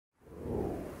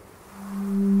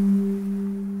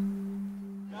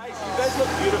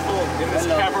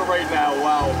Wow,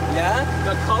 wow. Yeah?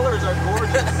 The colors are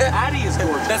gorgeous. Addie is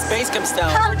gorgeous. That's Basecamp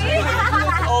style. Okay. I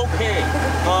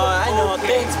know. Okay.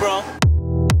 Thanks, bro.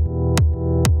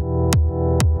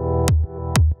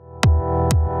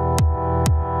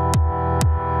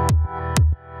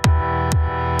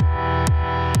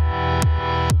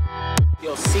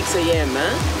 Yo, 6 a.m.,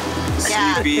 man.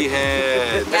 Yeah.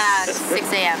 Sleepyhead. Yeah,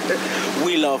 6 a.m.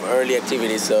 We love early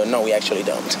activities, so no, we actually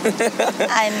don't.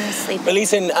 I'm sleeping. But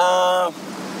listen,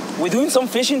 we're doing some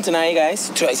fishing tonight,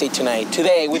 guys. I say tonight.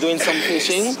 Today, we're doing some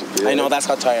fishing. I know, that's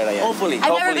how tired I am. Hopefully.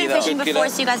 I've never been fishing before,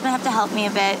 so you guys might have to help me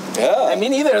a bit. Yeah. Me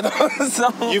neither, though.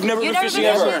 So. You've never been fishing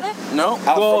ever? No.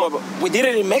 Well, we did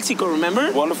it in Mexico,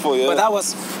 remember? Wonderful, yeah. But that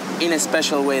was in a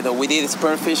special way, though. We did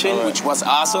spur fishing, which was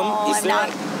awesome. Oh, I'm not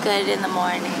good in the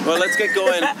morning. Well, let's get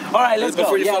going. All right, let's go.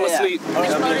 Before you fall asleep. Which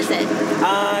boat is it?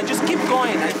 Just keep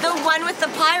going. The one with the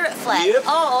pirate flag. Yep.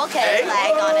 Oh, okay. Hey.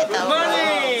 Flag on it, though.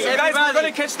 Money! So guys, we're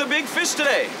going to catch the big fish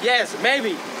today. Yes,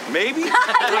 maybe. Maybe? Maybe.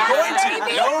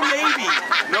 No, maybe.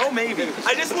 No, maybe.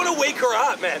 I just want to wake her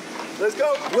up, man. Let's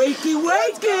go. Wakey,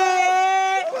 wakey!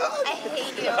 I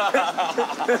hate you.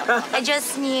 I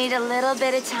just need a little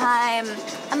bit of time.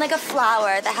 I'm like a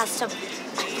flower that has to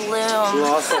bloom.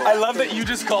 Awesome. I love that you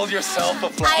just called yourself a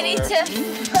flower. I need to.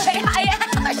 I am.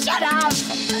 Shut up.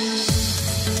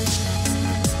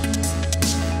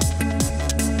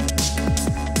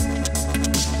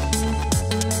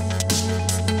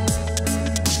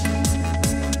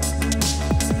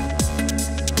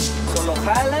 Solo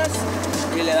jalas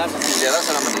y le das así. Le das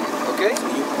a la manita, okay? So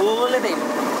you pull it in. You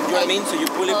know what I mean? So you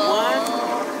pull it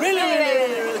one. Really?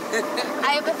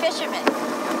 I am a fisherman.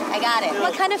 I got it.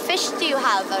 What kind of fish do you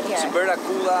have out here?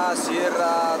 Barracuda,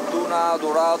 sierra, tuna,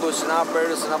 dorado,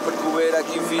 snapper, cubera,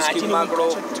 kingfish, king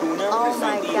mackerel. Oh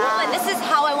my God. And this is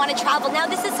how I want to travel. Now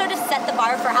this has sort of set the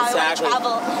bar for how I want to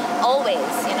travel always,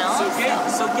 you know?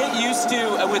 So get used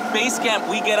to, with Basecamp,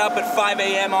 we get up at 5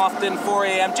 a.m. often, 4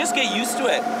 a.m. Just get used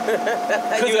to it.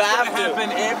 You have to.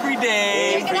 Happen every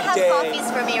day. You're going to have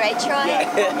coffees for me, right, Troy?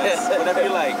 Yeah, whatever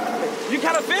you like. You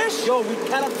caught a fish? Yo, we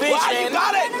kind of fish, Wow, man. you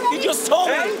got it! You just told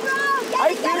me.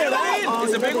 I feel it, right?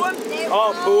 Is it a big one?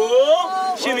 Oh,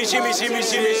 pull. Shimmy, shimmy, shimmy,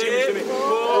 shimmy, shimmy, shimmy.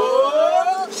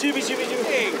 Pull. Shimmy, shimmy, shimmy.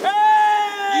 Hey!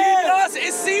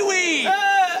 It's seaweed!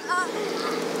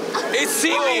 It's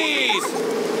seaweed!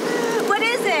 What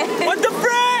is it? What the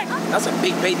frick? That's a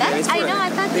big bait. I know, I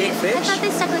thought they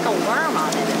stuck like a worm on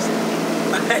it or something.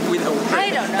 I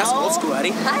don't know. That's old school,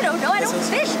 Addie. I don't know. I don't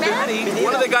fish, man.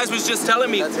 One of the guys was just telling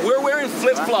me, we're wearing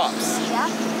flip-flops. Yeah.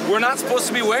 We're not supposed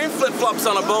to be wearing flip-flops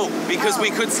on a boat because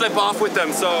we could slip off with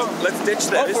them, so let's ditch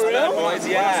them. Oh, for real? Boys,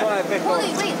 yeah.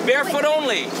 Wait. Barefoot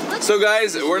only. So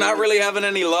guys, we're not really having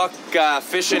any luck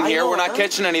fishing here. We're not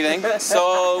catching anything,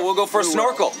 so we'll go for a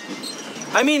snorkel.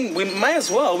 I mean, we might as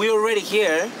well. We're already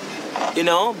here, you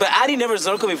know? But Addie never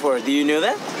snorkeled before. Do you know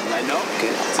that? I know.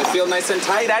 Okay. Does it feel nice and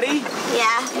tight, Addie?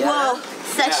 Yeah. Whoa.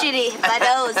 So shitty. My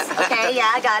nose. Okay,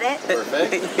 yeah, I got it.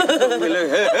 Perfect.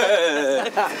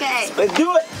 Okay. Let's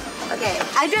do it. Okay.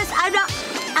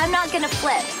 I'm not gonna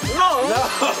flip. No.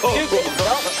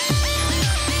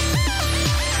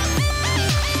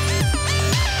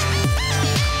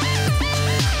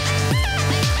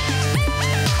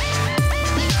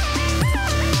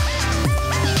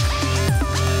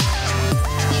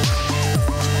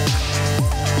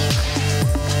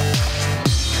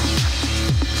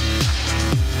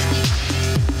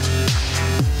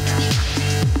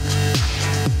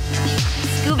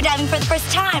 Scuba diving for the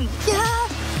first time. Yeah.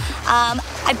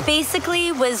 I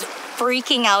basically was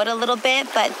freaking out a little bit,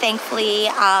 but thankfully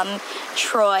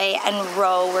Troy and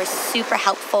Ro were super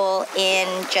helpful in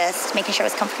just making sure I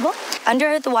was comfortable.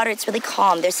 Under the water, it's really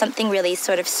calm. There's something really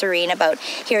sort of serene about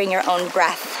hearing your own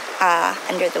breath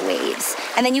under the waves.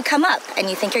 And then you come up and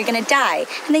you think you're gonna die.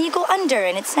 And then you go under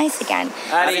and it's nice again.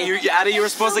 Addie, you were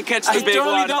supposed to catch the big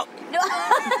one.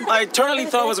 I totally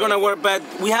thought it was gonna work, but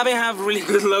we haven't had really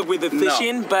good luck with the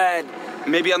fishing, but...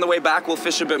 Maybe on the way back we'll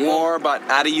fish a bit more, but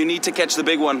Addie, you need to catch the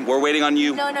big one. We're waiting on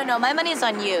you. No, my money's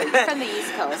on you. You're from the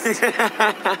East Coast.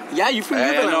 Yeah, you're from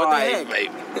Newfoundland. What the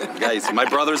heck? Guys, my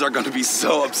brothers are going to be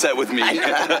so upset with me.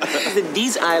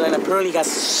 This island apparently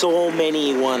has so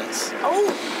many iguanas.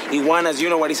 Oh. Iguanas, you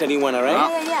know what is an iguana,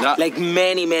 right? Yeah. Like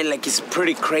many, man, like it's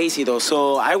pretty crazy though.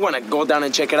 So I want to go down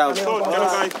and check it out. Todo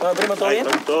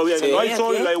bien. No hay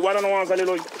sol, la iguana no van a salir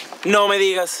hoy. No me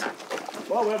digas.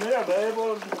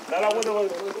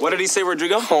 What did he say,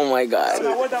 Rodrigo? Oh my God.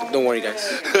 Don't worry,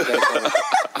 guys.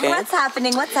 okay? What's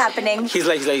happening? What's happening? He's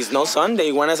like, it's no sun. The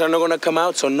iguanas are not gonna come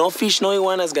out, so no fish, no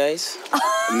iguanas, guys.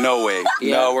 No way.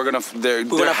 Yeah. No, we're gonna. There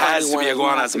has to be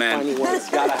iguanas, man. It's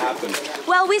gotta happen.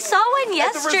 Well, we saw one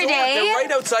At the resort, yesterday. they're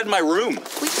right outside my room.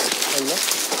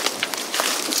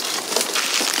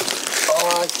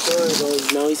 Oh, I saw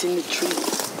it. No, he's in the tree.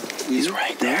 He's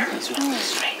right there.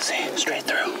 Straight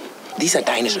through. These are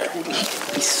dinosaurs.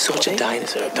 He's such a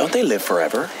dinosaur. Don't they live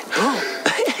forever?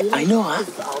 I know, huh?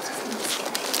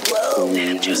 Whoa. Let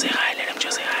him just say hi.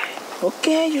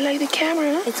 Okay, you like the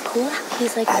camera, huh? It's cool.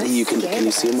 He's like, Addie, can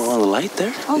you see him on the light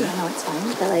there? Oh, yeah. No, it's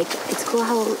fine. But like, it's cool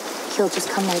how he'll just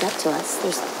come right up to us.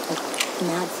 There's like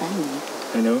mad friendly.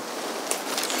 I know.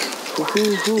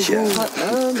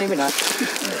 Yeah. Maybe not.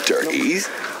 Dirty.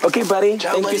 Okay, buddy.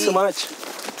 Ciao, Thank buddy. you so much.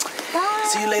 Bye.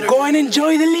 See you later. Go and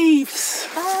enjoy the leaves.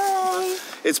 Bye.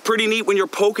 It's pretty neat when you're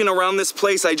poking around this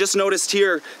place. I just noticed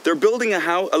here, they're building a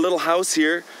little house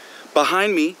here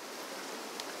behind me.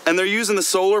 And they're using the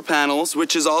solar panels,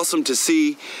 which is awesome to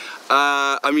see.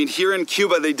 I mean, here in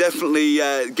Cuba, they definitely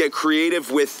get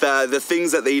creative with the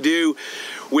things that they do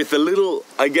with the little,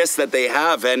 I guess, that they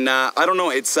have. And I don't know,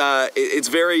 it's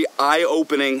very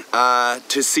eye-opening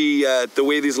to see the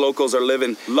way these locals are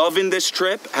living. Loving this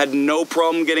trip, had no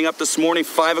problem getting up this morning,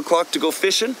 5 o'clock to go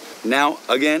fishing. Now,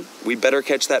 again, we better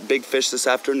catch that big fish this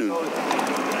afternoon.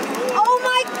 Oh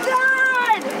my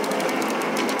God!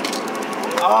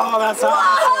 Oh, that's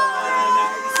awesome.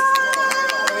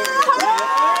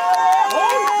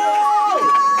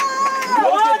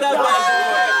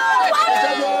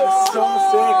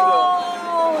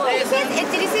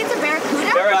 Did you say it's a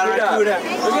barracuda?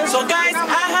 Barracuda. So guys,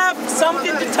 I have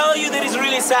something to tell you that is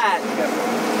really sad.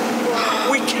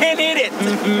 We can't eat it.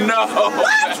 No.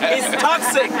 It's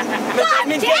toxic.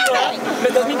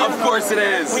 Of course it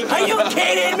is. Are you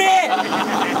kidding me?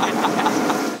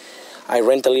 I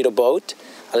rent a little boat,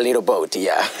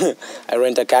 yeah. I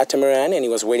rent a catamaran and he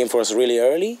was waiting for us really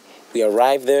early. We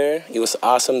arrived there. It was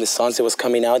awesome. The sunset was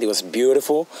coming out. It was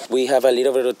beautiful. We have a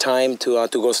little bit of time to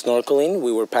go snorkeling.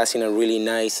 We were passing a really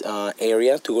nice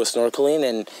area to go snorkeling,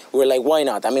 and we were like, why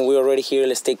not? I mean, we're already here.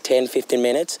 Let's take 10, 15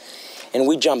 minutes. And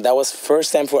we jumped. That was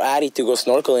first time for Addie to go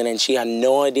snorkeling, and she had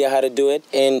no idea how to do it.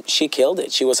 And she killed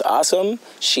it. She was awesome.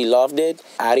 She loved it.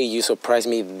 Addie, you surprised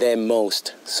me the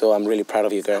most. So I'm really proud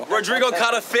of you, girl. Rodrigo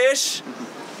caught a fish.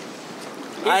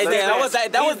 That was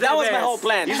my whole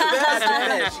plan. This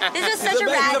was such a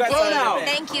rad day.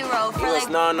 Thank you, Ro, for this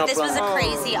was a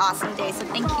crazy, awesome day. So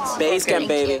thank you. Basecamp,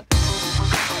 baby.